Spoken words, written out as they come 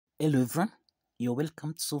Hello everyone, you're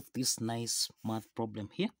welcome to solve this nice math problem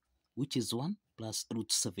here, which is 1 plus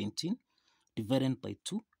root 17 divided by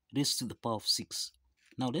 2 raised to the power of 6.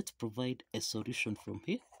 Now let's provide a solution from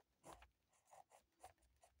here.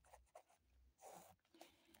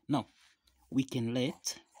 Now we can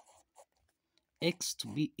let x to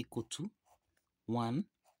be equal to 1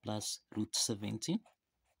 plus root 17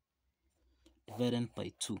 divided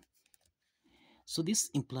by 2. So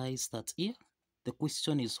this implies that here the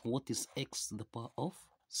question is what is x to the power of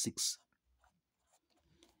 6.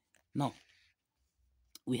 Now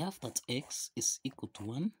we have that x is equal to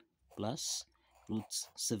 1 plus root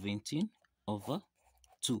 17 over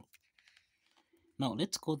 2. Now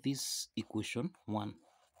let's call this equation 1.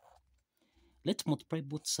 Let's multiply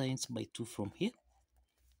both sides by 2 from here,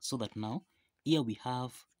 so that now here we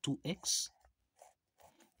have 2x.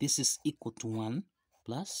 This is equal to 1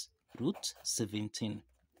 plus root 17.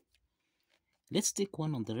 Let's take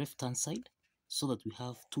 1 on the left hand side, so that we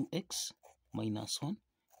have 2x minus 1.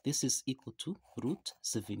 This is equal to root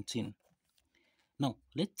 17. Now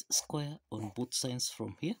let's square on both sides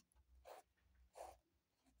from here,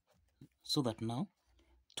 so that now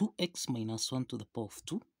 2x minus 1 to the power of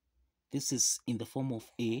 2, this is in the form of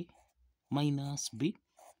a minus b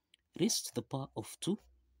raised to the power of 2,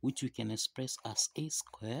 which we can express as a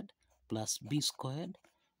squared plus b squared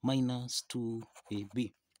minus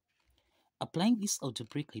 2ab. Applying this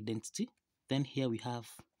algebraic identity, then here we have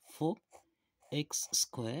 4x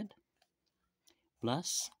squared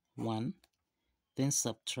plus 1, then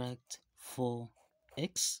subtract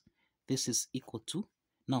 4x. This is equal to,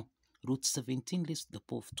 now root 17 raised to the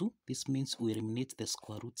power of 2. This means we eliminate the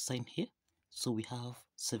square root sign here, so we have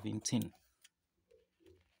 17.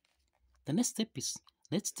 The next step is,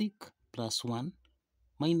 let's take plus 1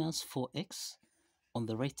 minus 4x on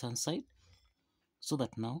the right hand side, so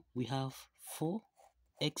that now we have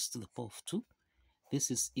 4x to the power of 2.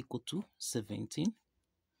 This is equal to 17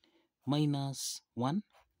 minus 1,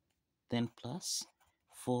 then plus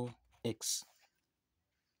 4x.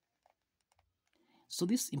 So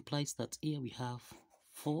this implies that here we have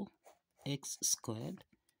 4x squared,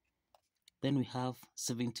 then we have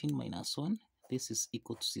 17 minus 1, this is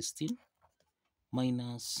equal to 16,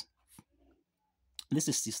 minus, this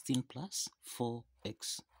is 16 plus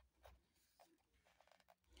 4x.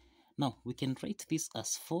 Now we can write this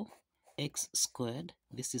as 4x squared,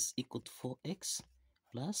 this is equal to 4x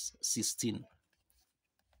plus 16.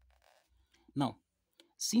 Now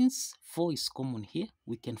since 4 is common here,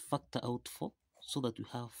 we can factor out 4, so that we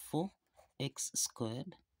have 4x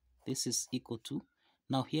squared, this is equal to,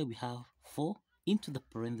 now here we have 4 into the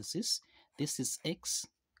parentheses, this is x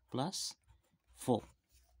plus 4.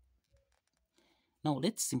 Now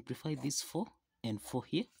let's simplify this 4 and 4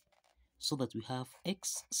 here, so that we have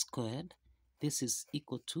x squared, this is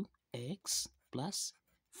equal to x plus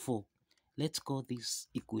 4. Let's call this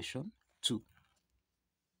equation 2.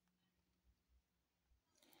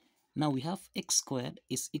 Now we have x squared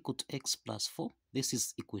is equal to x plus 4. This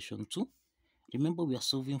is equation 2. Remember, we are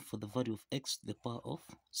solving for the value of x to the power of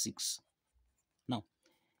 6. Now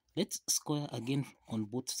let's square again on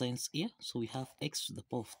both sides here. So we have x to the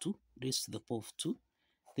power of 2 raised to the power of 2.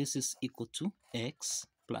 This is equal to x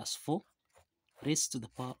plus 4 raised to the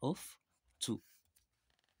power of 2.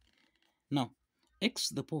 Now x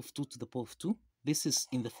to the power of 2 to the power of 2, this is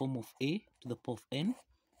in the form of a to the power of n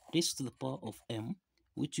raised to the power of m,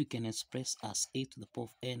 which you can express as a to the power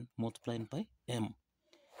of n multiplied by m.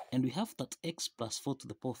 And we have that x plus 4 to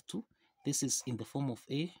the power of 2, this is in the form of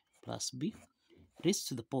a plus b raised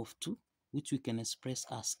to the power of 2, which we can express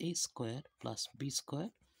as a squared plus b squared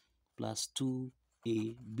plus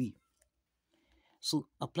 2ab. So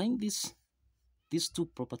applying these two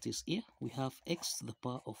properties here, we have x to the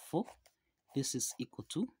power of 4, this is equal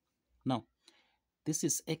to, now this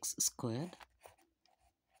is x squared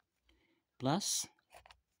plus,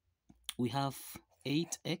 we have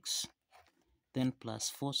 8x, then plus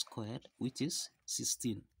 4 squared, which is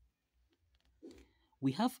 16.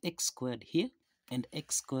 We have x squared here, and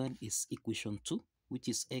x squared is equation 2, which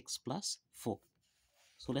is x plus 4.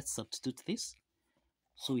 So let's substitute this.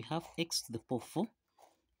 So we have x to the power of 4,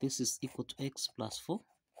 this is equal to x plus 4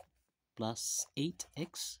 plus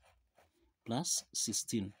 8x plus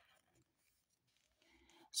 16.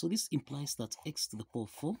 So this implies that x to the power of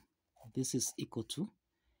 4, this is equal to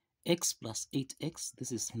x plus 8x,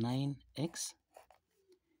 this is 9x,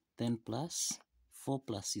 then plus 4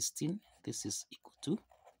 plus 16, this is equal to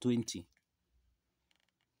 20.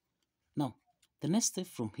 Now the next step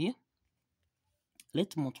from here,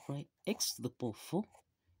 let's multiply x to the power of 4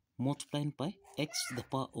 multiplied by x to the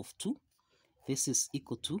power of 2. This is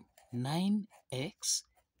equal to 9x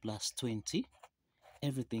plus 20,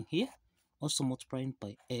 everything here, also multiplying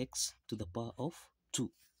by x to the power of 2.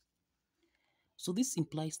 So this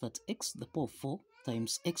implies that x to the power of 4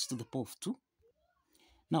 times x to the power of 2.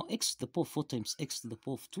 Now x to the power of 4 times x to the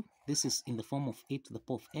power of 2, this is in the form of a to the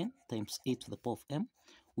power of n times a to the power of m,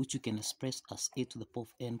 which you can express as a to the power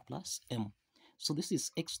of n plus m. So this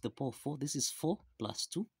is x to the power of 4, this is 4 plus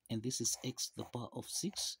 2, and this is x to the power of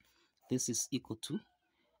 6. This is equal to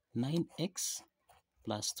 9x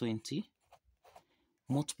plus 20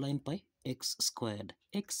 multiplying by x squared.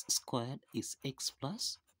 X squared is x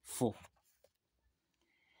plus 4.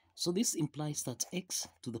 So this implies that x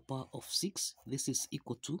to the power of 6, this is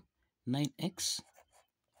equal to 9x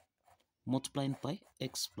multiplying by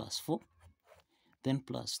x plus 4, then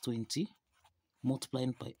plus 20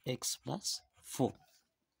 multiplying by x plus 4.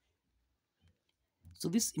 So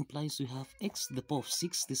this implies we have x to the power of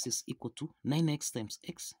 6, this is equal to 9x times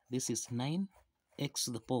x, this is 9x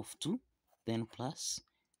to the power of 2, then plus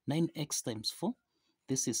 9x times 4,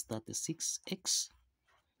 this is 36x,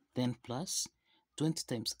 then plus 20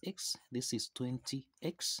 times x, this is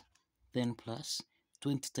 20x, then plus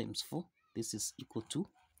 20 times 4, this is equal to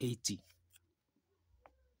 80.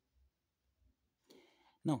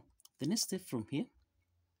 Now, the next step from here,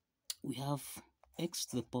 we have x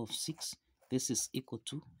to the power of 6, this is equal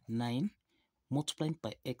to 9 multiplied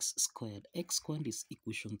by x squared. X squared is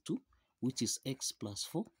equation 2, which is x plus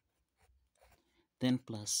 4, then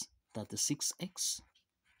plus 36x,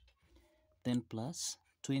 then plus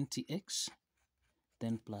 20x,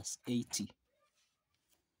 then plus 80.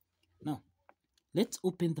 Now, let's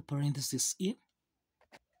open the parentheses here.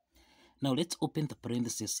 Now, let's open the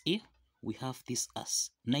parentheses here. We have this as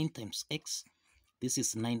 9 times x. This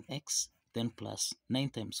is 9x, then plus 9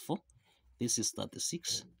 times 4. This is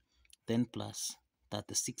 36, then plus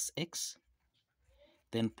 36x,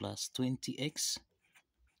 then plus 20x,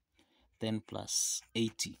 then plus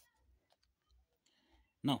 80.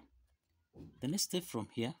 Now, the next step from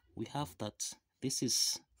here, we have that this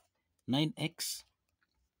is 9x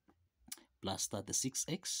plus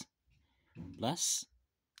 36x plus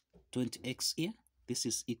 20x here. This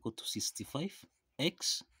is equal to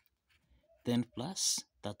 65x, then plus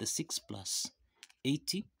 36 plus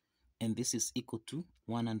 80, and this is equal to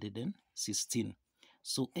 116.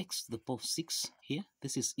 So x to the power of 6 here,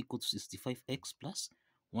 this is equal to 65x plus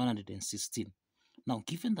 116. Now,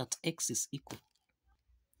 given that x is equal,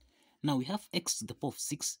 now we have x to the power of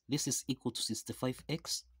 6, this is equal to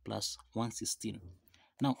 65x plus 116.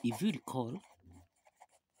 Now, if you recall,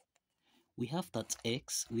 we have that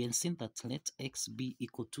x, we have seen that let x be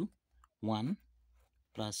equal to 1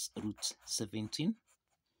 plus root 17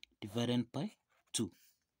 divided by 2.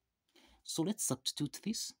 So let's substitute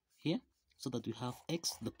this here so that we have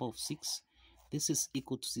x to the power of 6. This is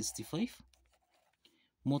equal to 65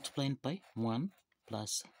 multiplied by 1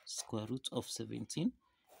 plus square root of 17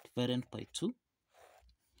 divided by 2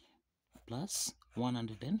 plus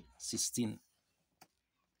 116.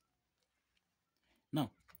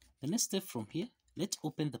 Now, the next step from here, let's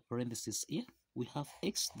open the parentheses here. We have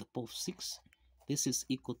x to the power of 6. This is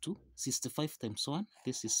equal to 65 times 1.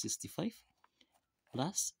 This is 65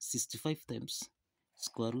 plus 65 times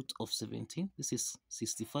square root of 17. This is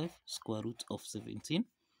 65 square root of 17.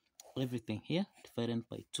 Everything here divided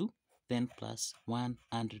by 2, then plus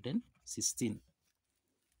 116.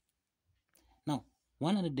 Now,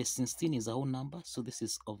 116 is a whole number, so this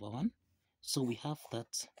is over 1. So we have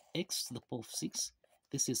that x to the power of 6,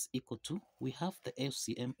 this is equal to, we have the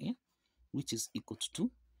LCM here, which is equal to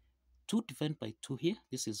 2. 2 divided by 2 here,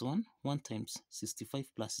 this is 1. 1 times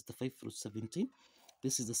 65 plus 65 root 17.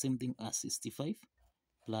 This is the same thing as 65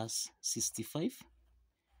 plus 65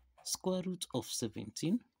 square root of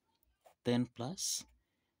 17. Then plus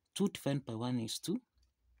 2 divided by 1 is 2.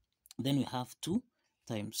 Then we have 2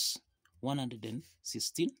 times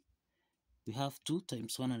 116. We have 2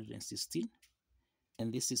 times 116.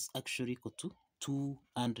 And this is actually equal to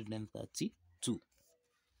 232.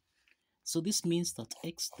 So this means that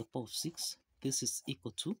x to the power of 6, this is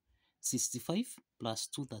equal to 65 plus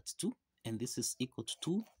 232, and this is equal to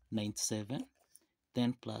 297,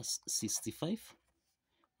 then plus 65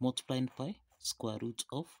 multiplied by square root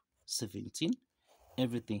of 17,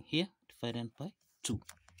 everything here divided by 2.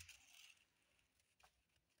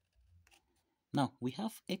 Now we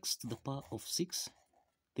have x to the power of 6,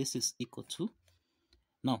 this is equal to,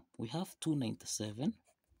 now we have 297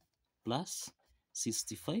 plus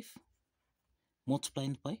 65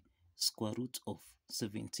 multiplied by square root of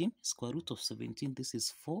 17. Square root of 17, this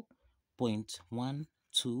is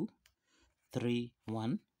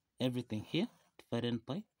 4.1231. Everything here divided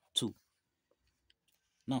by 2.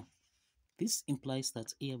 Now, this implies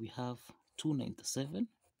that here we have 297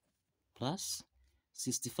 plus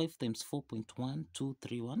 65 times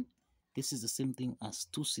 4.1231. This is the same thing as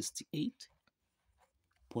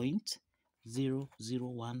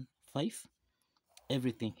 268.0015.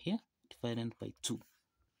 Everything here divided by 2.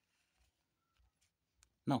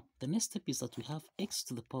 Now, the next step is that we have x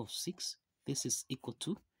to the power of 6. This is equal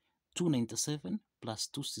to 297 plus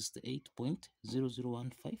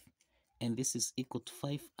 268.0015. And this is equal to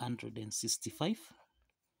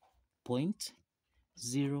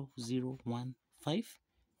 565.0015.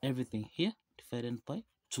 Everything here divided by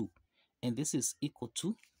 2. And this is equal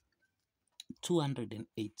to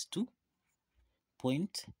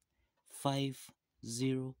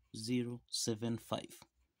 282.50075.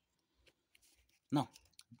 Now,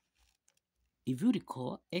 if you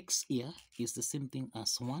recall, x here is the same thing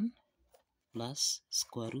as 1 plus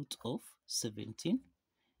square root of 17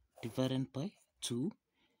 divided by 2.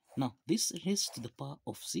 Now, this raised to the power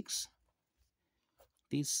of 6.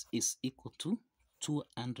 This is equal to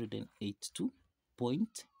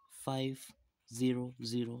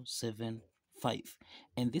 282.50075.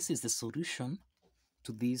 And this is the solution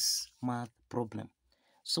to this math problem.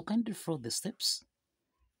 So kindly follow the steps,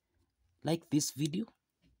 like this video,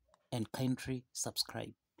 and kindly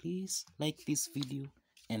subscribe. Please like this video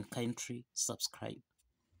and kindly subscribe.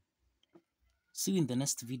 See you in the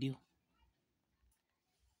next video.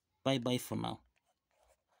 Bye bye for now.